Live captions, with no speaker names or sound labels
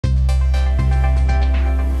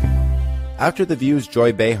After the View's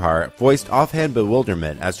Joy Behar voiced offhand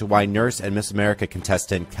bewilderment as to why Nurse and Miss America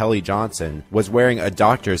contestant Kelley Johnson was wearing a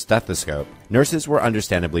doctor's stethoscope, nurses were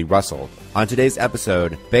understandably rustled. On today's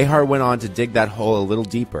episode, Behar went on to dig that hole a little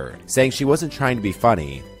deeper, saying she wasn't trying to be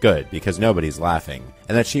funny, good because nobody's laughing,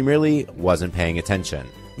 and that she merely wasn't paying attention.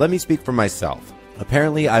 Let me speak for myself.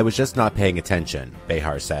 Apparently, I was just not paying attention,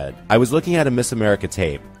 Behar said. I was looking at a Miss America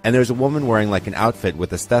tape, and there's a woman wearing like an outfit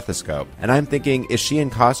with a stethoscope, and I'm thinking, is she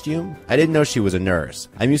in costume? I didn't know she was a nurse.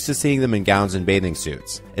 I'm used to seeing them in gowns and bathing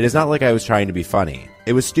suits. It is not like I was trying to be funny.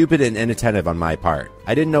 It was stupid and inattentive on my part.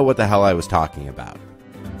 I didn't know what the hell I was talking about.